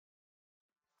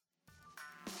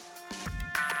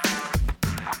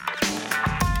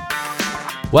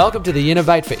Welcome to the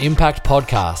Innovate for Impact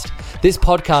podcast. This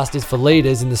podcast is for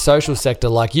leaders in the social sector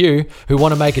like you who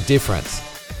want to make a difference.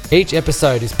 Each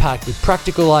episode is packed with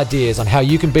practical ideas on how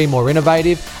you can be more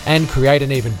innovative and create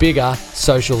an even bigger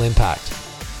social impact.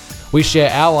 We share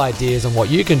our ideas on what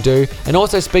you can do and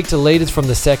also speak to leaders from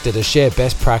the sector to share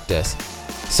best practice.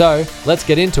 So let's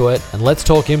get into it and let's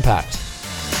talk impact.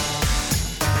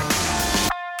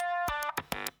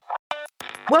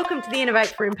 Welcome to the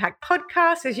Innovate for Impact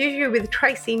podcast, as usual with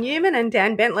Tracy Newman and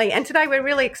Dan Bentley. And today we're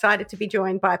really excited to be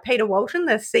joined by Peter Walton,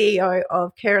 the CEO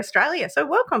of Care Australia. So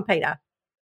welcome, Peter.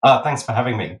 Thanks for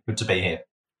having me. Good to be here.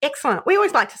 Excellent. We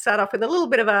always like to start off with a little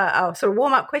bit of a sort of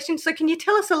warm-up question. So can you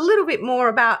tell us a little bit more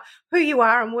about who you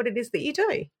are and what it is that you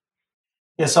do?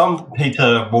 Yes, I'm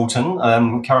Peter Walton.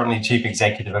 I'm currently Chief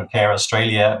Executive of Care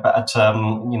Australia, but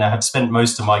have spent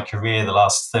most of my career, the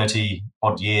last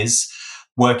 30-odd years,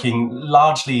 working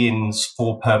largely in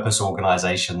for-purpose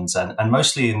organisations and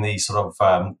mostly in the sort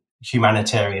of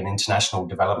humanitarian international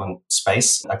development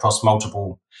space across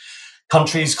multiple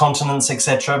countries, continents,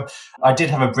 etc. I did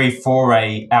have a brief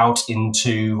foray out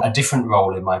into a different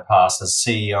role in my past as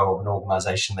CEO of an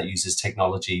organisation that uses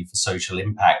technology for social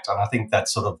impact. And I think that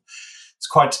sort of it's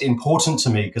quite important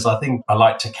to me because I think I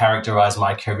like to characterise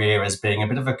my career as being a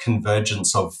bit of a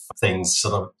convergence of things,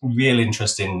 sort of real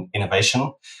interest in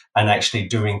innovation and actually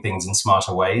doing things in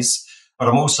smarter ways. But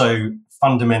I'm also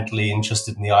fundamentally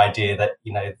interested in the idea that,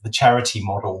 the charity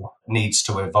model needs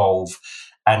to evolve.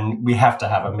 And we have to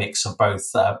have a mix of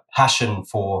both passion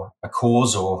for a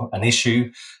cause or an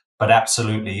issue, but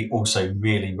absolutely also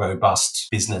really robust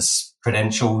business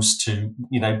credentials to,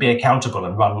 be accountable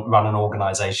and run an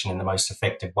organization in the most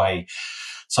effective way.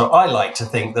 So I like to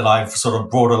think that I've sort of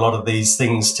brought a lot of these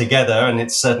things together, and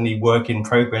it's certainly work in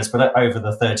progress. But over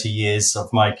the 30 years of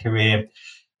my career,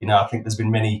 I think there's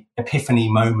been many epiphany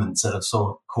moments that have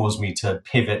sort of caused me to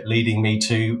pivot, leading me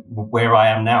to where I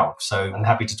am now. So I'm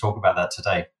happy to talk about that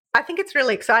today. I think it's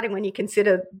really exciting when you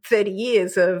consider 30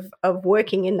 years of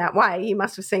working in that way. You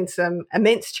must have seen some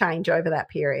immense change over that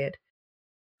period.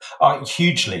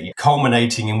 Hugely,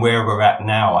 culminating in where we're at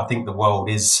now. I think the world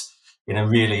is in a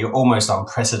really almost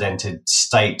unprecedented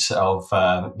state of,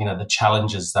 the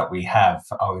challenges that we have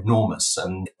are enormous.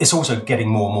 And it's also getting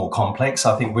more and more complex.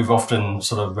 I think we've often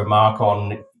sort of remark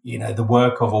on, the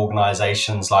work of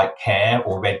organizations like CARE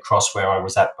or Red Cross, where I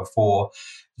was at before,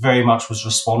 very much was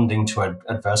responding to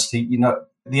adversity.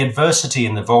 The adversity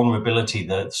and the vulnerability,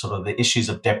 the sort of the issues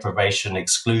of deprivation,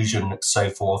 exclusion, so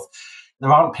forth,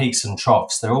 there aren't peaks and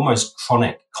troughs. They're almost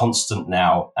chronic, constant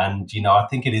now. And, I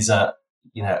think it is a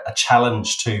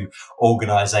challenge to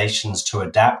organizations to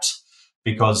adapt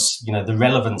because, the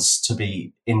relevance to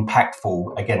be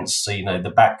impactful against,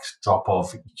 the backdrop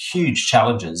of huge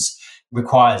challenges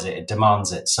requires it, it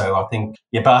demands it. So I think,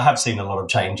 but I have seen a lot of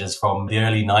changes from the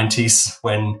early 90s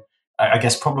when I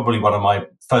guess probably one of my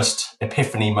first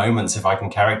epiphany moments, if I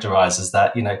can characterize as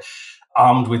that,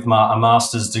 armed with a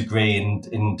master's degree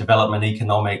in development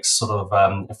economics, sort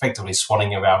of effectively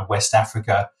swanning around West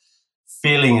Africa,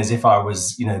 feeling as if I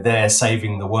was, there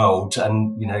saving the world.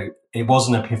 And, it was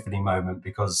an epiphany moment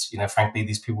because, frankly,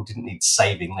 these people didn't need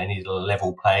saving. They needed a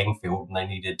level playing field and they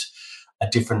needed a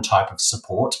different type of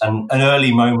support. And an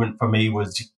early moment for me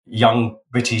was young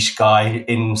British guy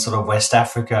in sort of West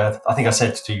Africa. I think I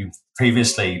said to you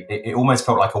previously, it almost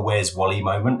felt like a Where's Wally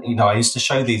moment. I used to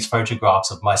show these photographs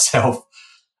of myself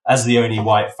as the only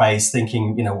white face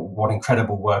thinking, what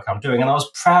incredible work I'm doing. And I was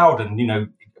proud and,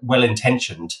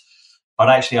 well-intentioned. But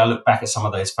actually, I look back at some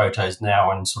of those photos now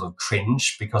and sort of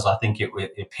cringe because I think it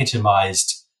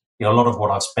epitomized a lot of what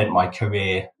I've spent my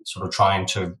career sort of trying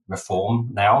to reform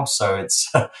now. So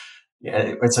it's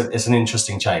it's an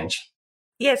interesting change.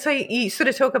 Yeah, so you sort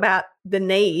of talk about the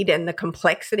need and the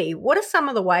complexity. What are some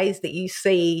of the ways that you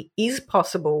see is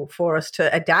possible for us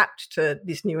to adapt to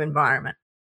this new environment?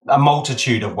 A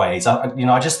multitude of ways.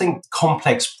 I just think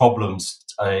complex problems,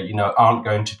 aren't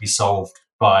going to be solved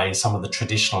by some of the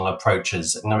traditional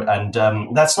approaches. And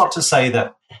that's not to say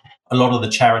that a lot of the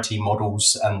charity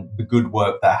models and the good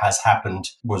work that has happened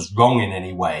was wrong in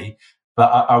any way. But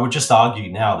I would just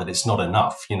argue now that it's not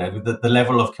enough. The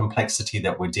level of complexity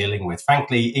that we're dealing with,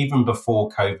 frankly, even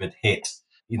before COVID hit,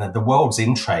 the world's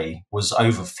in-tray was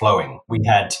overflowing. We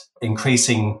had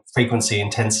increasing frequency,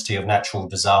 intensity of natural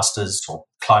disasters or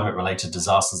climate-related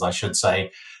disasters, I should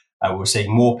say. We're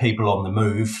seeing more people on the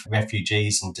move,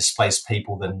 refugees and displaced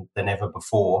people than ever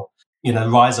before.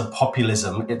 Rise of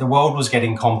populism. The world was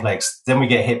getting complex. Then we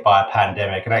get hit by a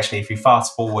pandemic. And actually, if you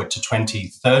fast forward to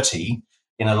 2030,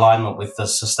 in alignment with the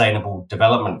Sustainable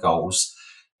Development Goals,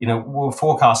 we're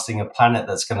forecasting a planet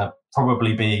that's going to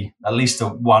probably be at least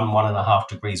 1.5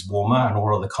 degrees warmer, and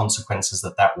all of the consequences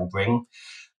that will bring.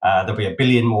 There'll be 1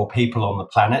 billion more people on the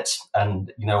planet,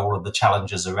 and all of the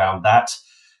challenges around that.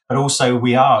 But also,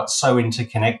 we are so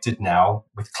interconnected now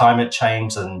with climate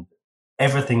change and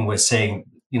everything we're seeing.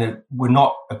 We're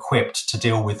not equipped to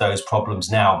deal with those problems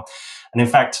now. And in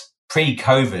fact,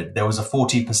 pre-COVID, there was a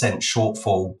 40%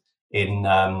 shortfall in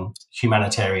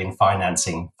humanitarian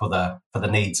financing for the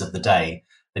needs of the day.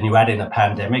 Then you add in a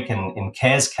pandemic, and in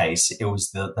CARE's case, it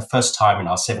was the first time in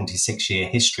our 76-year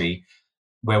history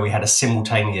where we had a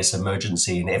simultaneous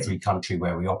emergency in every country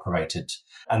where we operated.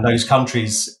 And those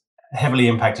countries heavily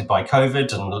impacted by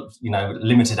COVID and,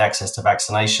 limited access to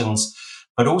vaccinations,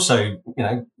 but also,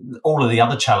 all of the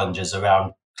other challenges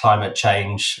around climate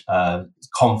change,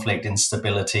 conflict,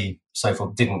 instability, so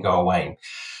forth, didn't go away.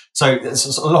 So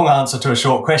it's a long answer to a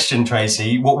short question,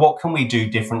 Tracy. What can we do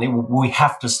differently? We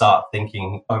have to start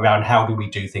thinking around how do we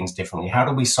do things differently? How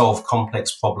do we solve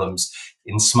complex problems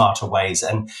in smarter ways?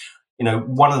 And,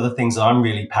 one of the things that I'm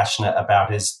really passionate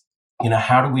about is,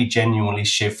 how do we genuinely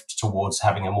shift towards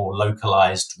having a more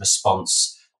localized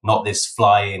response, not this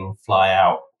fly in, fly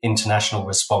out international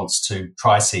response to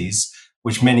crises,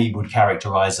 which many would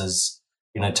characterize as,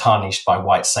 tarnished by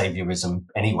white saviorism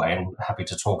anyway, and happy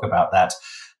to talk about that.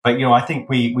 But, I think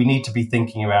we need to be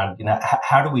thinking around,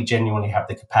 how do we genuinely have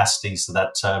the capacity so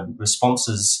that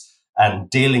responses and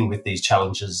dealing with these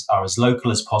challenges are as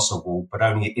local as possible, but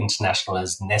only international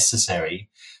as necessary,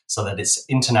 so that it's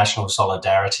international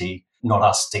solidarity, not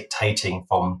us dictating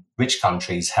from rich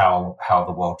countries how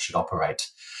the world should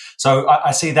operate. So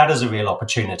I see that as a real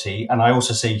opportunity. And I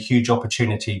also see a huge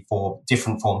opportunity for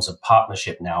different forms of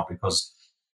partnership now, because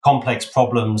complex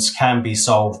problems can be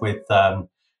solved with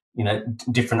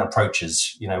different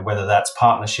approaches, whether that's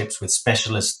partnerships with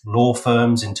specialist law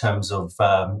firms in terms of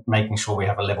making sure we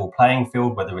have a level playing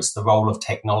field, whether it's the role of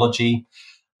technology.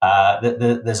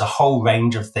 There's a whole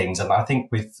range of things. And I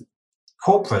think with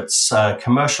corporates,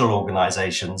 commercial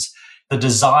organizations, the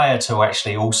desire to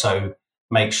actually also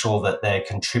make sure that they're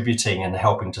contributing and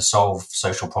helping to solve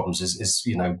social problems is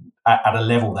at a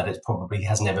level that it probably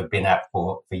has never been at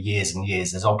for years and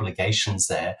years. There's obligations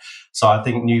there. So I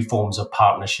think new forms of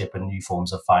partnership and new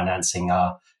forms of financing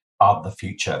are the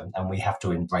future, and we have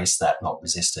to embrace that, not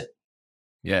resist it.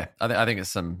 Yeah, I think it's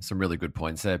some really good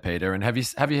points there, Peter. And have you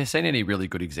seen any really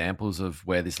good examples of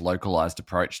where this localized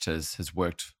approach has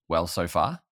worked well so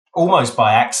far? Almost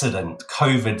by accident,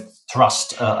 COVID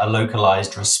thrust a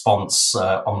localized response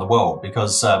on the world,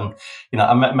 because,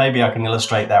 maybe I can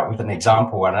illustrate that with an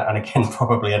example. And again,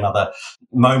 probably another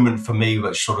moment for me,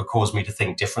 which sort of caused me to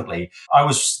think differently. I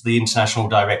was the international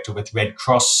director with Red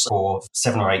Cross for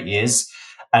 7 or 8 years.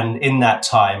 And in that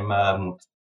time,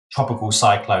 tropical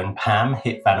cyclone Pam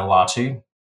hit Vanuatu.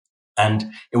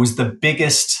 And it was the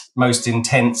biggest, most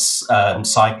intense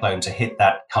cyclone to hit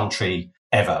that country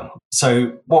ever.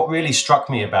 So what really struck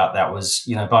me about that was,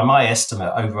 by my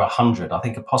estimate, over 100, I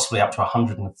think possibly up to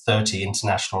 130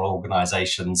 international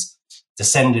organizations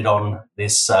descended on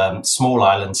this small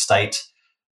island state.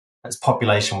 Its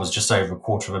population was just over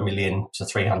 250,000 to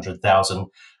 300,000.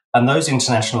 And those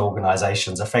international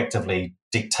organizations effectively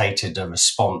dictated a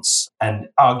response and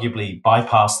arguably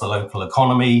bypassed the local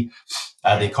economy.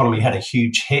 The economy had a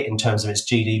huge hit in terms of its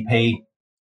GDP.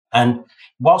 And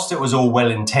whilst it was all well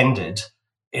intended,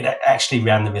 it actually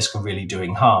ran the risk of really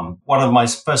doing harm. One of my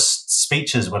first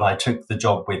speeches when I took the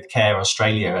job with CARE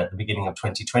Australia at the beginning of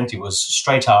 2020 was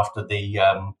straight after the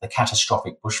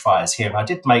catastrophic bushfires here. And I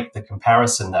did make the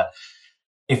comparison that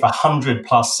if 100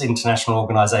 plus international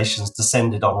organizations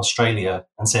descended on Australia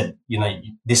and said,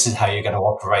 this is how you're going to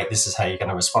operate, this is how you're going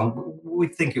to respond,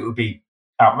 we'd think it would be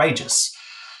outrageous.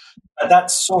 But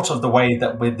that's sort of the way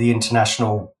that with the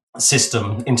international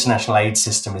aid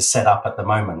system is set up at the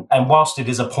moment. And whilst it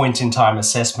is a point in time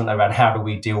assessment around how do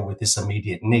we deal with this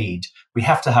immediate need, we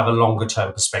have to have a longer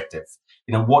term perspective.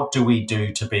 What do we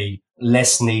do to be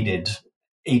less needed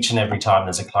each and every time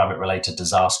there's a climate related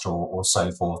disaster or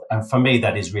so forth? And for me,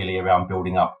 that is really around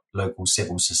building up local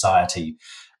civil society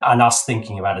and us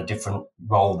thinking about a different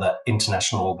role that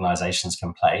international organizations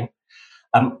can play.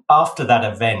 After that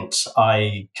event,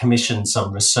 I commissioned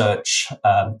some research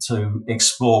to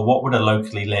explore what would a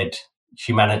locally led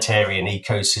humanitarian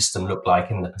ecosystem look like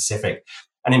in the Pacific.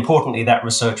 And importantly, that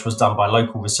research was done by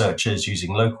local researchers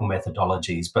using local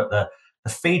methodologies. But the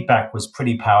feedback was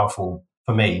pretty powerful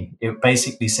for me. It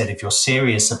basically said, if you're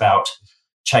serious about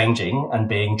changing and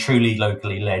being truly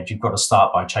locally led, you've got to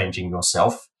start by changing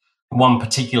yourself. One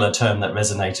particular term that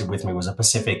resonated with me was a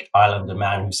Pacific Islander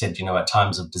man who said, at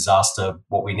times of disaster,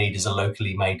 what we need is a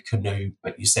locally made canoe,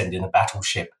 but you send in a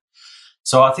battleship.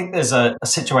 So I think there's a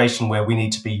situation where we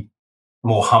need to be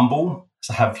more humble,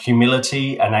 to have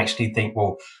humility and actually think,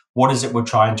 well, what is it we're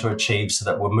trying to achieve so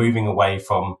that we're moving away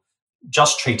from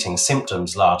just treating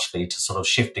symptoms largely to sort of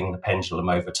shifting the pendulum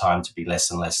over time to be less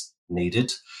and less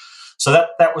needed. So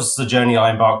that was the journey I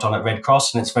embarked on at Red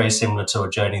Cross, and it's very similar to a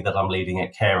journey that I'm leading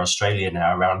at Care Australia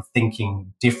now around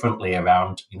thinking differently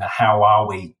around, how are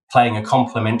we playing a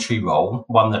complementary role,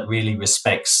 one that really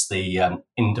respects the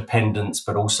independence,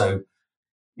 but also,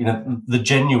 the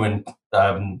genuine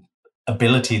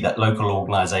ability that local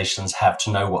organisations have to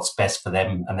know what's best for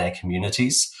them and their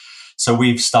communities. So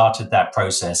we've started that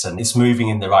process and it's moving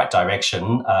in the right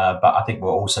direction, but I think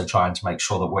we're also trying to make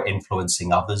sure that we're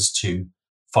influencing others to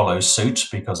follow suit,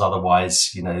 because otherwise,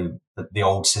 the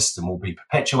old system will be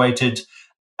perpetuated.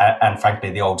 And frankly,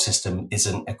 the old system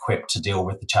isn't equipped to deal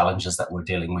with the challenges that we're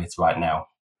dealing with right now.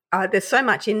 There's so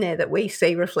much in there that we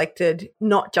see reflected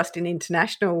not just in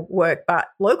international work, but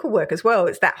local work as well.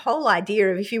 It's that whole idea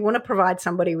of if you want to provide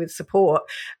somebody with support,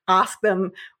 ask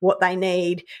them what they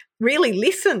need, really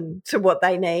listen to what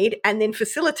they need, and then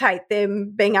facilitate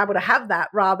them being able to have that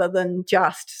rather than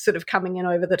just sort of coming in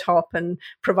over the top and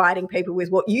providing people with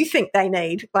what you think they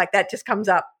need. Like that just comes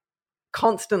up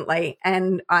constantly.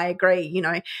 And I agree,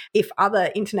 if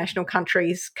other international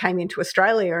countries came into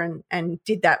Australia and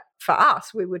did that for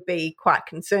us, we would be quite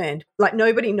concerned. Like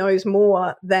nobody knows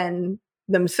more than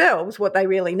themselves what they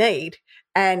really need.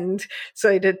 And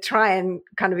so to try and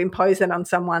kind of impose that on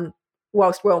someone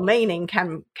whilst well-meaning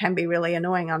can be really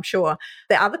annoying, I'm sure.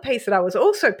 The other piece that I was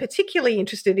also particularly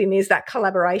interested in is that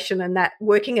collaboration and that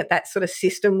working at that sort of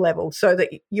system level so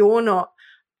that you're not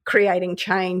creating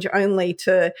change only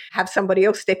to have somebody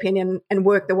else step in and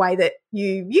work the way that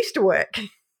you used to work.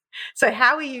 So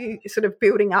how are you sort of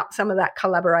building up some of that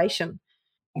collaboration?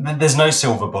 There's no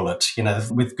silver bullet.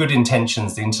 With good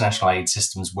intentions, the international aid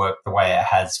systems work the way it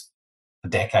has for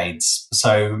decades.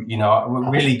 So, we're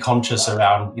really conscious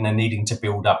around, needing to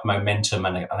build up momentum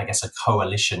and I guess a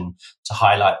coalition to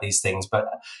highlight these things. But,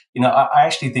 I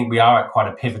actually think we are at quite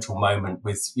a pivotal moment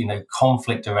with,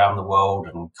 conflict around the world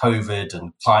and COVID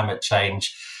and climate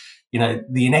change.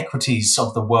 The inequities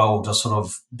of the world are sort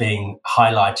of being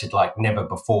highlighted like never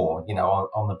before,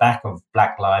 on the back of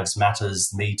Black Lives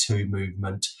Matters, Me Too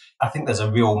movement. I think there's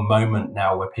a real moment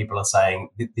now where people are saying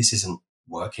this isn't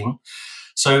working.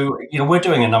 So, we're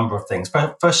doing a number of things.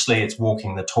 But firstly, it's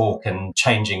walking the talk and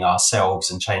changing ourselves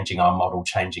and changing our model,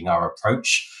 changing our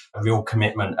approach, a real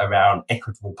commitment around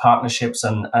equitable partnerships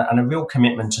and a real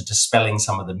commitment to dispelling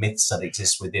some of the myths that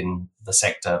exist within the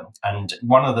sector. And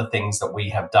one of the things that we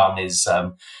have done is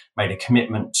made a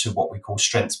commitment to what we call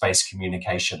strengths-based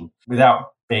communication.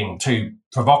 Without being too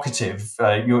provocative,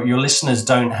 your listeners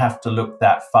don't have to look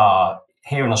that far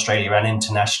here in Australia and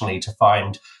internationally to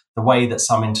find the way that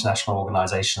some international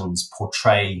organizations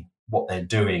portray what they're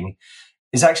doing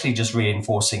is actually just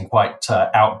reinforcing quite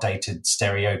outdated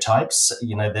stereotypes.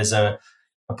 There's a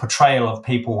portrayal of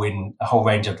people in a whole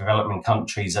range of development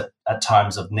countries at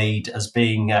times of need as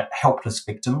being helpless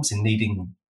victims in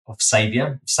needing of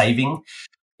saving.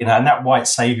 And that white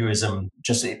saviorism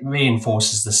it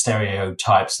reinforces the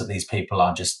stereotypes that these people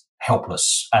are just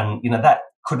helpless. And, that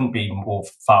couldn't be more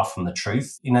far from the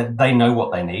truth. They know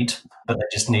what they need, but they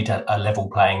just need a level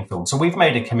playing field. So we've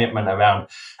made a commitment around,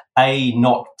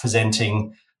 not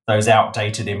presenting those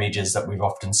outdated images that we've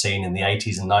often seen in the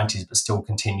 80s and 90s, but still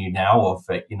continue now of,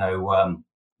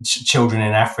 children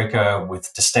in Africa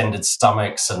with distended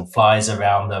stomachs and flies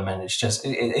around them. And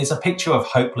it's a picture of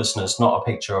hopelessness, not a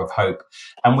picture of hope.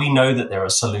 And we know that there are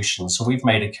solutions. So we've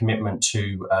made a commitment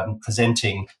to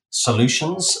presenting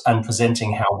solutions and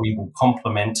presenting how we will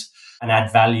complement and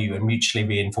add value and mutually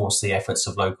reinforce the efforts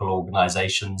of local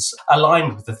organisations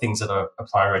aligned with the things that are a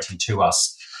priority to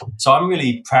us. So I'm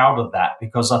really proud of that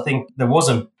because I think there was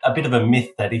a bit of a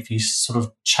myth that if you sort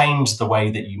of change the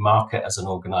way that you market as an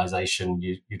organisation,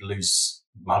 you'd lose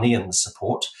money and the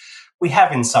support. We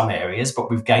have in some areas,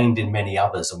 but we've gained in many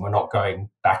others and we're not going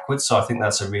backwards. So I think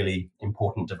that's a really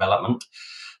important development.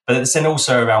 But it's then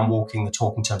also around walking the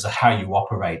talk in terms of how you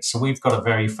operate. So we've got a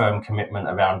very firm commitment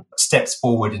around steps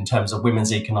forward in terms of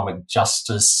women's economic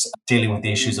justice, dealing with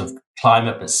the issues of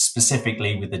climate, but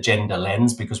specifically with the gender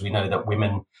lens, because we know that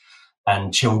women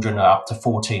and children are up to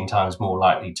 14 times more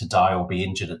likely to die or be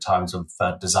injured at times of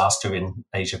disaster in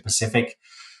Asia Pacific.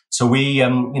 So we,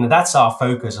 that's our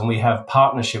focus, and we have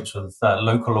partnerships with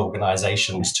local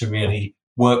organisations to really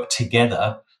work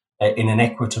together in an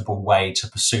equitable way to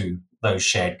pursue those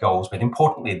shared goals, but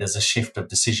importantly, there's a shift of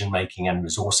decision making and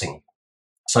resourcing.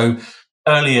 So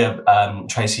earlier,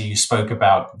 Tracy, you spoke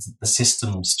about the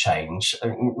systems change.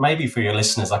 Maybe for your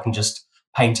listeners, I can just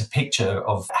paint a picture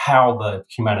of how the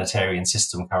humanitarian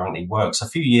system currently works. A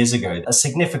few years ago, a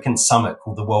significant summit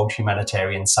called the World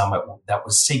Humanitarian Summit that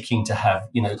was seeking to have,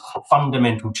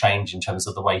 fundamental change in terms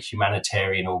of the way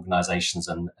humanitarian organizations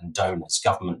and donors,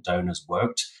 government donors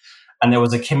worked. And there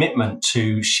was a commitment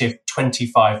to shift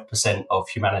 25% of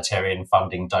humanitarian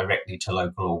funding directly to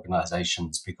local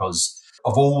organizations, because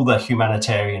of all the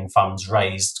humanitarian funds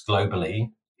raised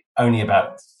globally, only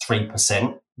about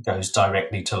 3% goes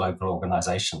directly to local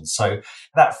organizations. So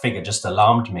that figure just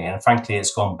alarmed me. And frankly,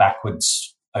 it's gone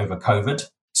backwards over COVID.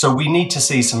 So we need to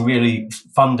see some really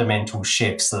fundamental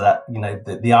shifts so that,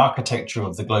 the architecture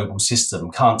of the global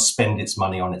system can't spend its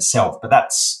money on itself. But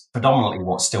that's predominantly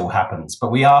what still happens.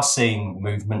 But we are seeing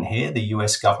movement here. The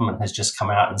US government has just come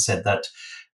out and said that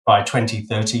by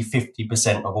 2030,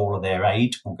 50% of all of their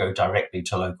aid will go directly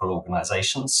to local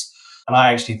organizations. And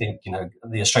I actually think,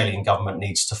 the Australian government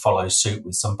needs to follow suit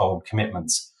with some bold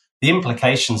commitments. The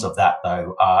implications of that,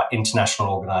 though, are international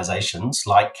organizations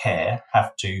like CARE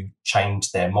have to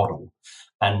change their model.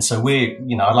 And so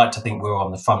I'd like to think we're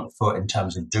on the front foot in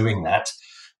terms of doing that,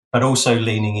 but also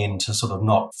leaning in to sort of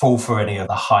not fall for any of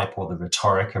the hype or the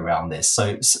rhetoric around this.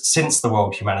 So since the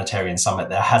World Humanitarian Summit,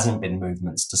 there hasn't been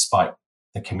movements despite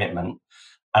the commitment.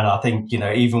 And I think,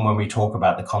 even when we talk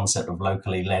about the concept of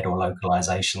locally led or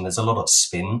localization, there's a lot of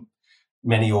spin.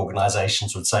 Many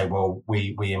organizations would say, well,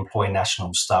 we employ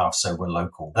national staff, so we're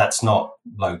local. That's not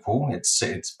local. It's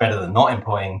better than not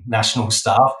employing national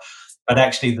staff. But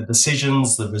actually the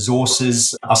decisions, the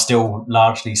resources are still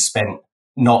largely spent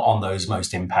not on those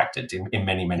most impacted in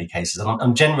many, many cases. And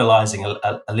I'm generalizing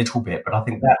a little bit, but I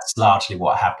think that's largely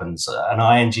what happens. An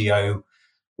INGO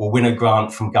will win a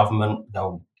grant from government.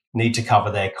 They'll need to cover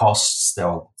their costs.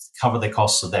 They'll cover the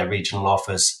costs of their regional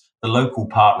office. The local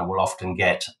partner will often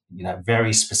get,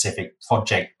 very specific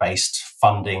project-based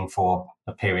funding for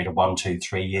a period of 1, 2,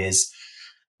 3 years,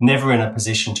 never in a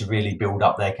position to really build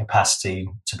up their capacity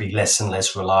to be less and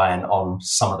less reliant on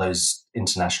some of those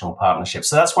international partnerships.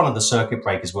 So that's one of the circuit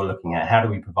breakers we're looking at. How do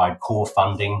we provide core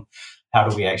funding? How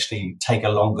do we actually take a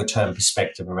longer term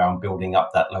perspective around building up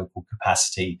that local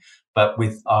capacity, but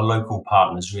with our local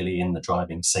partners really in the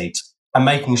driving seat, and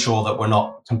making sure that we're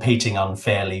not competing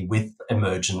unfairly with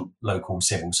emergent local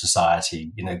civil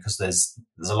society, because there's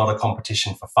a lot of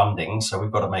competition for funding. So we've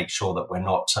got to make sure that we're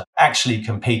not actually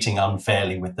competing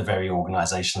unfairly with the very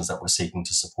organizations that we're seeking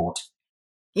to support.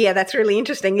 Yeah, that's really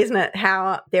interesting, isn't it?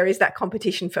 How there is that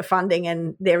competition for funding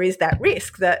and there is that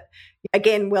risk that,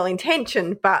 again,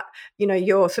 well-intentioned, but,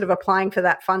 you're sort of applying for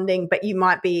that funding, but you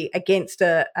might be against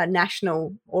a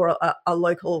national or a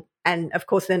local. And of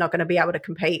course, they're not going to be able to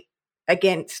compete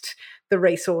against the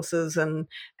resources and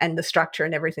the structure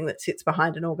and everything that sits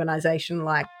behind an organisation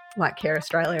like Care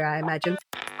Australia, I imagine.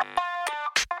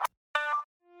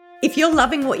 If you're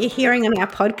loving what you're hearing on our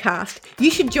podcast, you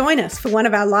should join us for one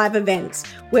of our live events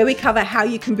where we cover how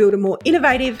you can build a more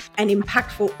innovative and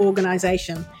impactful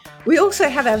organisation. We also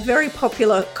have our very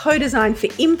popular Co-Design for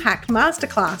Impact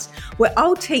Masterclass, where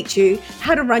I'll teach you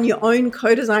how to run your own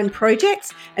co-design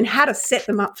projects and how to set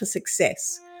them up for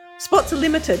success. Spots are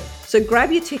limited, so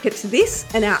grab your ticket to this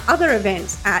and our other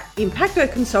events at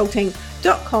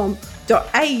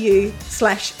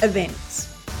impactoconsulting.com.au/events.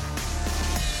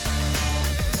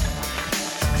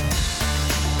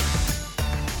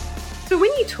 So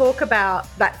when you talk about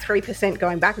that 3%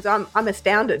 going backwards, I'm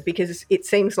astounded because it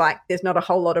seems like there's not a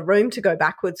whole lot of room to go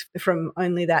backwards from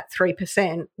only that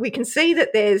 3%. We can see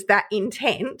that there's that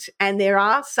intent and there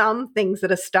are some things that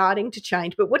are starting to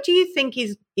change. But what do you think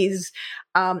is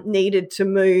needed to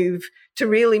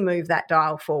really move that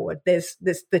dial forward? There's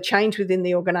the change within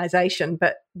the organisation,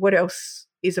 but what else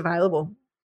is available?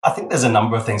 I think there's a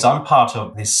number of things. I'm part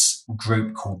of this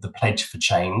group called the Pledge for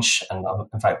Change, and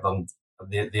in fact, I'm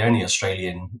the only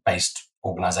Australian-based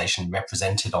organisation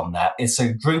represented on that. It's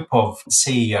a group of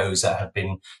CEOs that have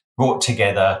been brought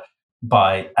together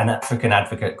by an African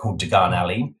advocate called Degan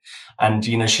Ali. And,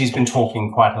 she's been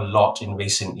talking quite a lot in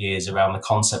recent years around the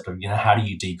concept of, how do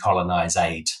you decolonize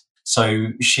aid? So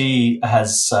she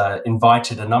has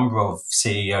invited a number of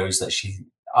CEOs that she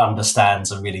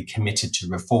understands are really committed to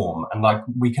reform. And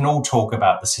we can all talk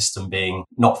about the system being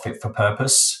not fit for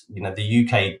purpose. The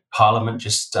UK Parliament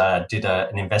just did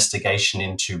an investigation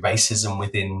into racism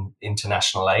within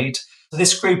international aid. So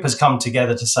this group has come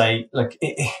together to say, look,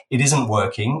 it isn't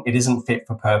working. It isn't fit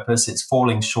for purpose. It's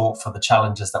falling short for the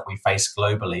challenges that we face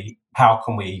globally. How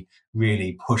can we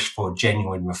really push for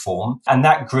genuine reform? And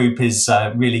that group is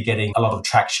really getting a lot of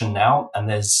traction now. And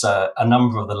there's a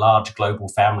number of the large global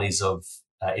families of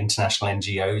international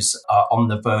NGOs are on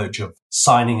the verge of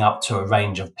signing up to a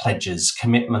range of pledges,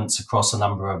 commitments across a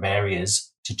number of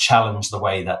areas to challenge the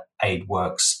way that aid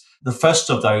works. The first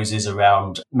of those is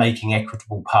around making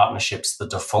equitable partnerships the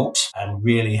default and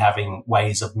really having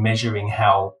ways of measuring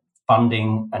how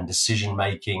funding and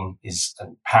decision-making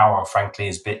and power, frankly,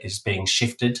 is being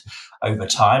shifted over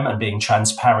time and being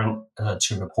transparent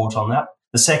to report on that.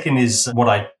 The second is what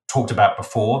I talked about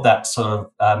before, that sort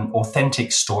of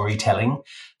authentic storytelling,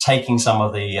 taking some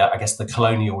of the, the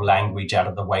colonial language out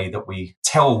of the way that we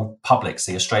tell publics,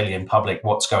 the Australian public,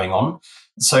 what's going on.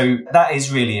 So that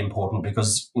is really important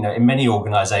because, in many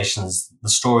organizations, the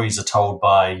stories are told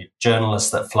by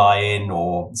journalists that fly in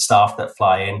or staff that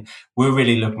fly in. We're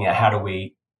really looking at how do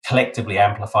we collectively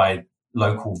amplify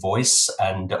local voice.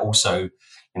 And also,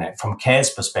 from CARE's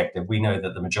perspective, we know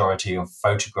that the majority of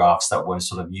photographs that were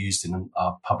sort of used in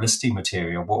our publicity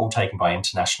material were all taken by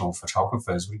international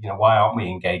photographers. Why aren't we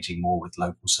engaging more with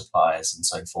local suppliers and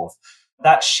so forth?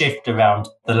 That shift around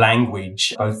the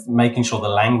language, both making sure the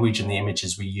language and the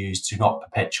images we use do not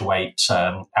perpetuate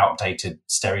outdated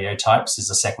stereotypes, is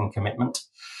the second commitment.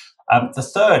 The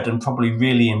third and probably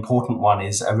really important one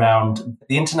is around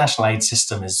the international aid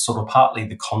system is sort of partly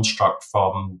the construct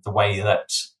from the way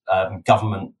that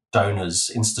government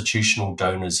donors, institutional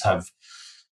donors have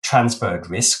transferred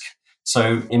risk.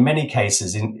 So in many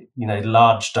cases,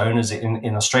 large donors,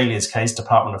 in Australia's case,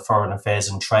 Department of Foreign Affairs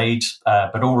and Trade,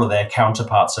 but all of their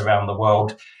counterparts around the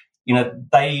world,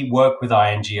 they work with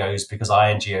INGOs because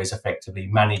INGOs effectively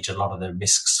manage a lot of the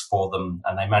risks for them,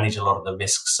 and they manage a lot of the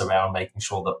risks around making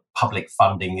sure that public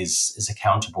funding is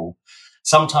accountable.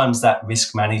 Sometimes that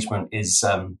risk management is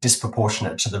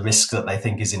disproportionate to the risk that they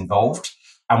think is involved.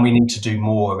 And we need to do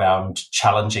more around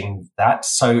challenging that.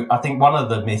 So I think one of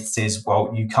the myths is,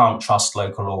 well, you can't trust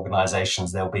local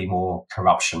organizations. There'll be more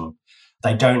corruption.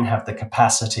 They don't have the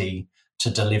capacity to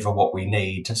deliver what we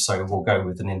need. So we'll go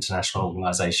with an international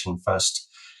organization first.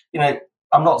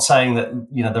 I'm not saying that,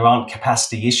 there aren't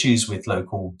capacity issues with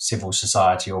local civil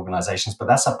society organizations, but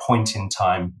that's a point in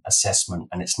time assessment.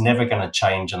 And it's never going to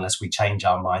change unless we change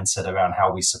our mindset around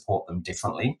how we support them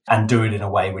differently and do it in a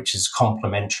way which is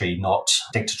complementary, not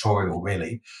dictatorial,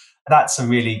 really. That's a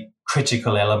really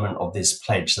critical element of this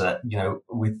pledge that,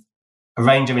 with a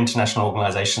range of international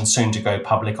organizations soon to go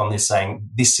public on this, saying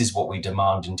this is what we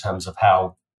demand in terms of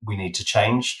how we need to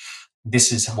change.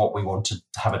 This is what we want to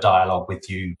have a dialogue with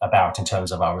you about in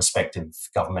terms of our respective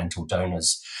governmental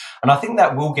donors. And I think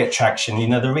that will get traction.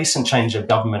 The recent change of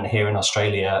government here in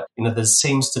Australia, there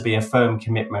seems to be a firm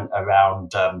commitment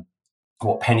around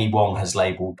what Penny Wong has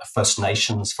labelled First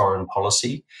Nations foreign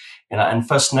policy. And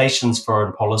First Nations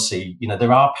foreign policy,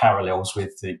 there are parallels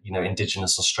with,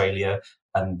 Indigenous Australia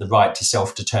and the right to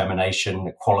self-determination,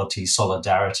 equality,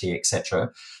 solidarity,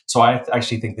 etc. So I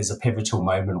actually think there's a pivotal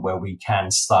moment where we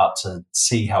can start to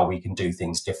see how we can do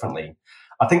things differently.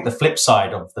 I think the flip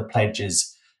side of the pledge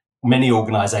is many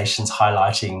organisations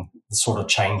highlighting the sort of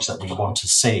change that we want to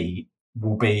see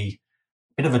will be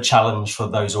a bit of a challenge for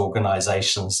those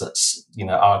organisations that,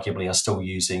 arguably are still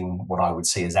using what I would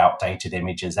see as outdated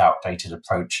images, outdated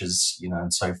approaches,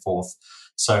 and so forth.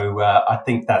 So I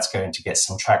think that's going to get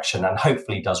some traction and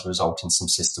hopefully does result in some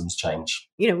systems change.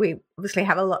 We obviously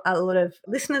have a lot of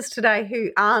listeners today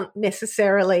who aren't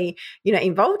necessarily,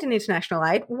 involved in international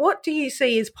aid. What do you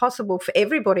see is possible for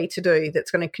everybody to do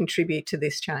that's going to contribute to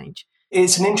this change?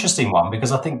 It's an interesting one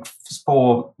because I think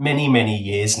for many, many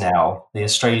years now, the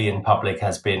Australian public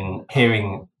has been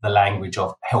hearing the language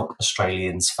of help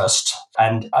Australians first.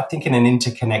 And I think in an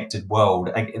interconnected world,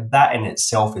 that in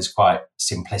itself is quite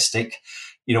simplistic.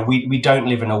 We don't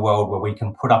live in a world where we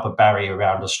can put up a barrier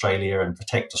around Australia and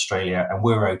protect Australia and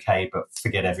we're okay, but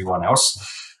forget everyone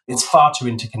else. It's far too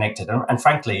interconnected. And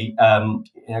frankly,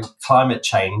 climate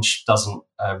change doesn't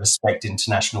respect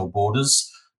international borders.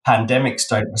 Pandemics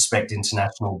don't respect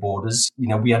international borders.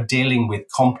 We are dealing with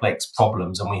complex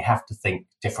problems and we have to think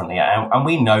differently. And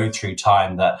we know through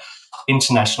time that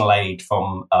international aid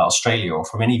from Australia or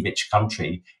from any rich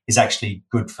country is actually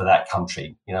good for that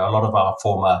country. A lot of our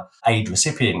former aid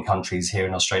recipient countries here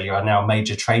in Australia are now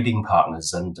major trading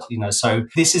partners. And, so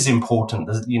this is important.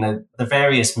 The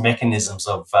various mechanisms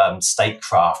of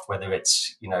statecraft, whether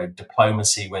it's,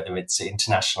 diplomacy, whether it's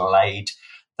international aid,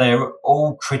 they're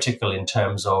all critical in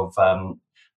terms of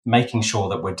making sure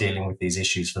that we're dealing with these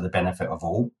issues for the benefit of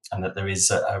all, and that there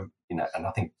is and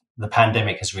I think the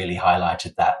pandemic has really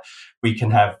highlighted that. We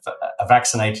can have a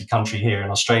vaccinated country here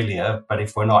in Australia, but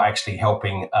if we're not actually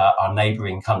helping our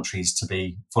neighbouring countries to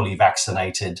be fully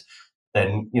vaccinated,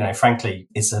 then, frankly,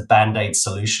 it's a Band-Aid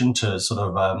solution to sort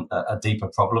of a deeper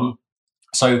problem.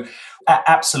 So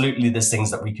absolutely, there's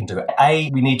things that we can do.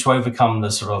 We need to overcome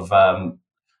the sort of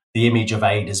the image of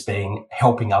aid as being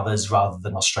helping others rather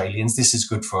than Australians. This is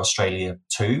good for Australia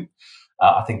too.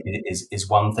 I think it is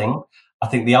one thing. I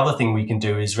think the other thing we can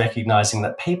do is recognizing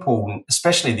that people,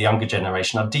 especially the younger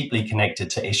generation, are deeply connected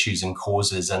to issues and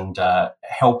causes, and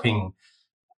helping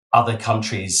other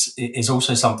countries is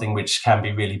also something which can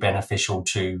be really beneficial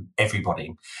to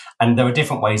everybody. And there are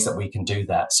different ways that we can do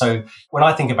that. So when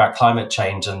I think about climate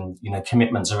change and,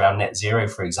 commitments around net zero,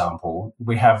 for example,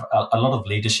 we have a lot of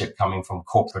leadership coming from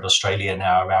corporate Australia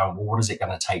now around, well, what is it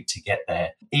going to take to get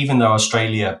there? Even though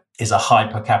Australia is a high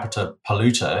per capita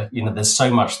polluter, there's so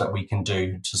much that we can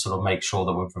do to sort of make sure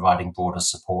that we're providing broader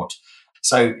support.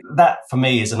 So that, for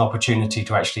me, is an opportunity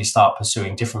to actually start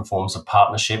pursuing different forms of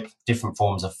partnership, different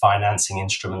forms of financing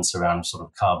instruments around sort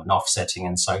of carbon offsetting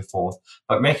and so forth,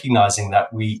 but recognizing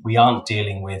that we aren't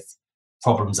dealing with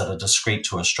problems that are discrete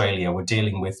to Australia. We're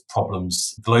dealing with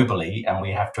problems globally, and we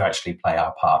have to actually play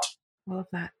our part. Love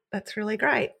that. That's really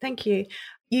great. Thank you.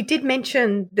 You did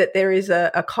mention that there is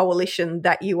a coalition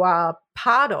that you are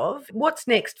part of. What's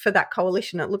next for that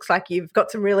coalition? It looks like you've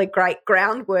got some really great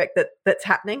groundwork that's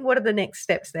happening. What are the next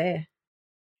steps there?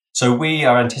 So we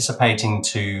are anticipating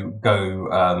to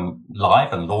go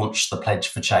live and launch the Pledge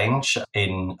for Change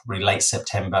in late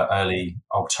September, early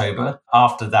October.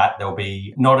 After that, there'll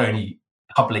be not only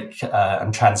public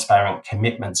and transparent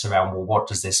commitments around, well, what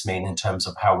does this mean in terms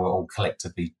of how we're all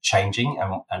collectively changing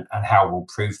and how we'll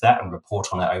prove that and report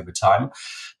on it over time.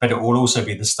 But it will also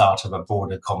be the start of a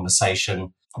broader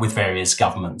conversation with various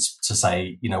governments to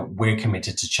say, we're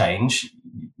committed to change.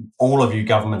 All of you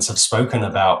governments have spoken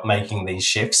about making these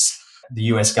shifts. The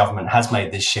US government has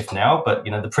made this shift now, but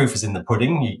the proof is in the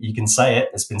pudding. You can say it.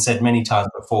 It's been said many times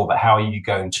before, but how are you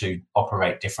going to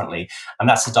operate differently? And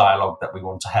that's a dialogue that we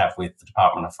want to have with the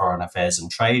Department of Foreign Affairs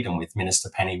and Trade and with Minister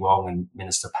Penny Wong and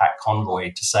Minister Pat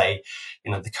Conroy to say,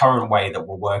 the current way that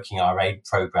we're working our aid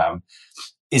program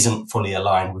isn't fully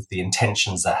aligned with the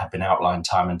intentions that have been outlined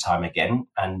time and time again.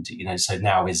 And, so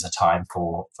now is the time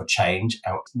for change.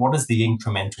 What is the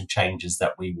incremental changes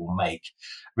that we will make,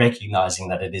 recognizing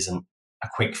that it isn't a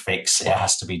quick fix. It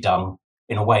has to be done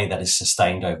in a way that is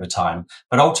sustained over time.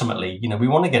 But ultimately, we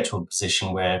want to get to a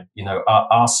position where,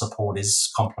 our support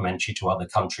is complementary to other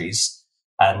countries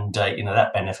and,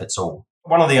 that benefits all.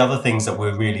 One of the other things that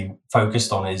we're really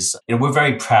focused on is, we're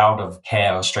very proud of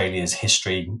CARE Australia's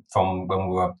history from when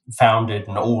we were founded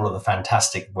and all of the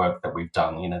fantastic work that we've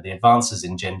done. The advances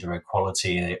in gender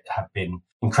equality have been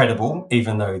incredible,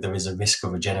 even though there is a risk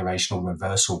of a generational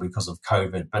reversal because of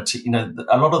COVID. But,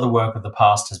 a lot of the work of the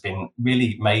past has been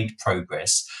really made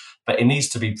progress, but it needs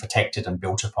to be protected and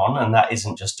built upon. And that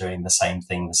isn't just doing the same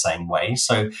thing the same way.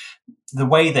 So the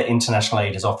way that international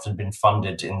aid has often been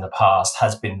funded in the past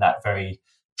has been that very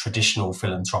traditional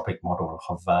philanthropic model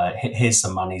of here's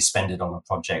some money, spend it on a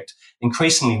project.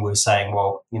 Increasingly, we're saying,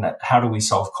 well, how do we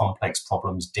solve complex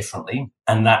problems differently?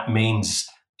 And that means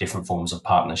different forms of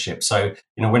partnership. So,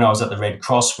 when I was at the Red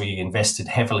Cross, we invested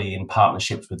heavily in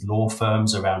partnerships with law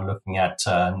firms around looking at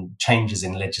changes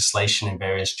in legislation in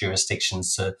various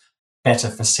jurisdictions to better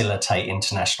facilitate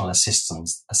international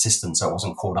assistance that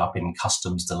wasn't caught up in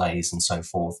customs delays and so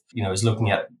forth. It was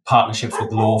looking at partnerships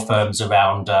with law firms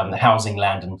around housing,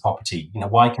 land and property.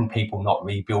 Why can people not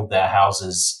rebuild their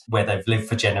houses where they've lived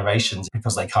for generations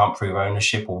because they can't prove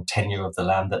ownership or tenure of the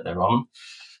land that they're on?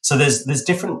 So there's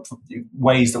different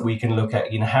ways that we can look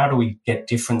at, how do we get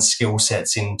different skill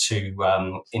sets into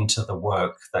the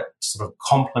work that sort of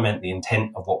complement the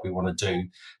intent of what we want to do,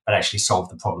 but actually solve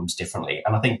the problems differently.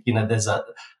 And I think, there's a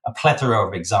plethora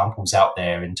of examples out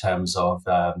there in terms of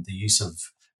the use of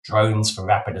drones for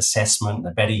rapid assessment,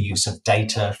 the better use of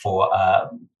data for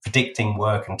predicting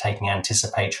work and taking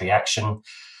anticipatory action.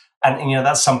 And,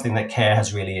 that's something that CARE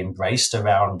has really embraced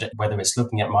around whether it's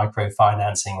looking at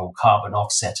microfinancing or carbon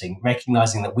offsetting,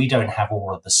 recognizing that we don't have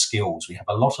all of the skills. We have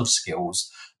a lot of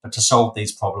skills, but to solve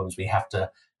these problems, we have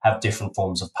to have different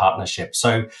forms of partnership.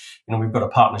 So, we've got a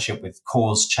partnership with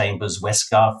Cause Chambers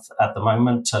Westgarth at the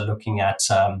moment, looking at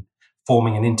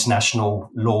forming an international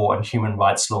law and human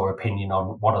rights law opinion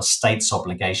on what are states'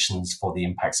 obligations for the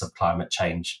impacts of climate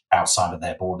change outside of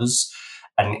their borders.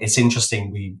 And it's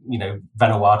interesting,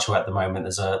 Vanuatu at the moment,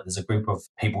 there's a group of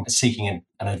people seeking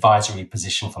an advisory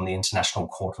position from the International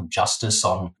Court of Justice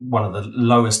on one of the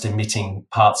lowest emitting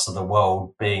parts of the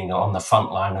world, being on the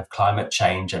front line of climate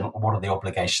change, and what are the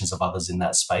obligations of others in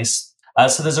that space.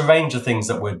 So there's a range of things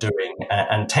that we're doing,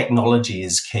 and technology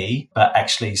is key, but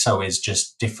actually so is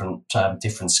just different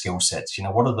skill sets.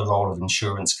 What are the role of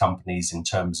insurance companies in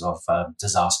terms of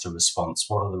disaster response?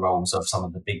 What are the roles of some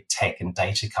of the big tech and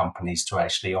data companies to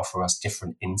actually offer us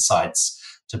different insights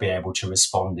to be able to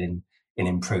respond in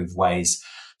improved ways?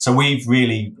 So we've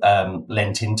really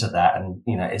lent into that, and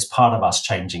it's part of us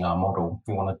changing our model.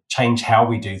 We want to change how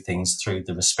we do things through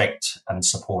the respect and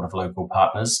support of local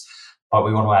partners, but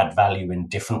we want to add value in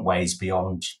different ways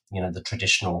beyond, the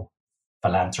traditional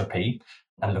philanthropy,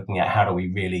 and looking at how do we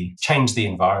really change the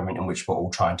environment in which we're all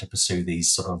trying to pursue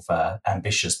these sort of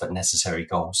ambitious but necessary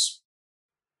goals.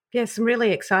 Yeah, some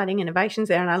really exciting innovations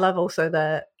there. And I love also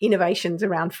the innovations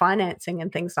around financing and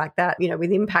things like that,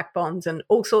 with impact bonds and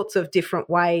all sorts of different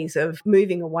ways of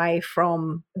moving away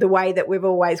from the way that we've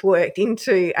always worked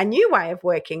into a new way of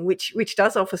working, which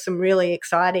does offer some really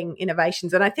exciting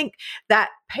innovations. And I think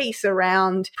that piece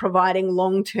around providing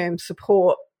long-term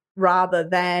support rather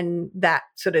than that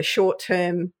sort of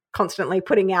short-term constantly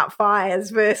putting out fires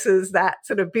versus that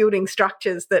sort of building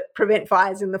structures that prevent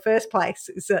fires in the first place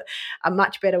is a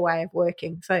much better way of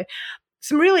working. So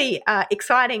some really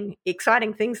exciting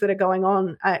things that are going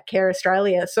on at Care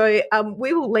Australia. So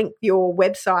we will link your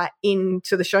website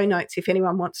into the show notes if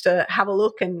anyone wants to have a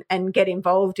look and get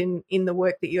involved in the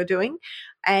work that you're doing.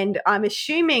 And I'm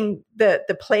assuming that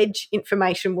the pledge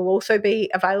information will also be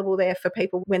available there for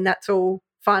people when that's all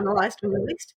finalised and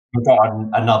released. We've got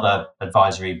another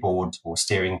advisory board or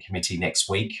steering committee next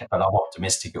week, but I'm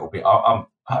optimistic it will be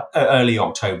early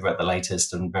October at the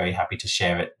latest, and very happy to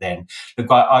share it then.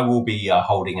 Look, I will be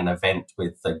holding an event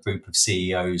with a group of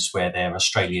CEOs where their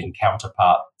Australian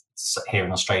counterparts here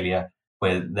in Australia,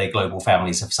 where their global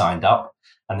families have signed up,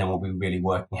 and then we'll be really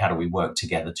working, how do we work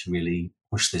together to really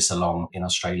push this along in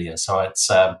Australia. So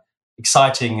it's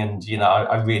exciting, and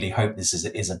I really hope this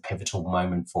is a pivotal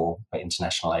moment for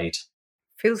international aid.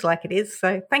 Feels like it is.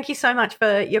 So thank you so much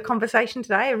for your conversation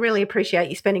today. I really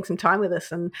appreciate you spending some time with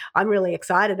us, and I'm really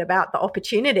excited about the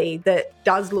opportunity that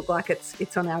does look like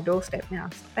it's on our doorstep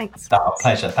now. So thanks. Oh,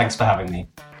 pleasure. Thanks for having me.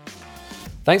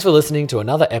 Thanks for listening to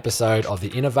another episode of the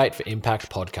Innovate for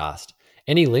Impact podcast.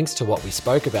 Any links to what we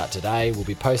spoke about today will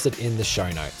be posted in the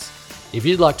show notes. If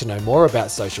you'd like to know more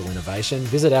about social innovation,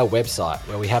 visit our website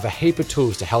where we have a heap of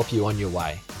tools to help you on your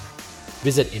way.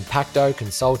 Visit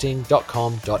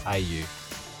impactoconsulting.com.au.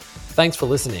 Thanks for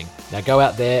listening. Now go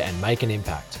out there and make an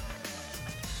impact.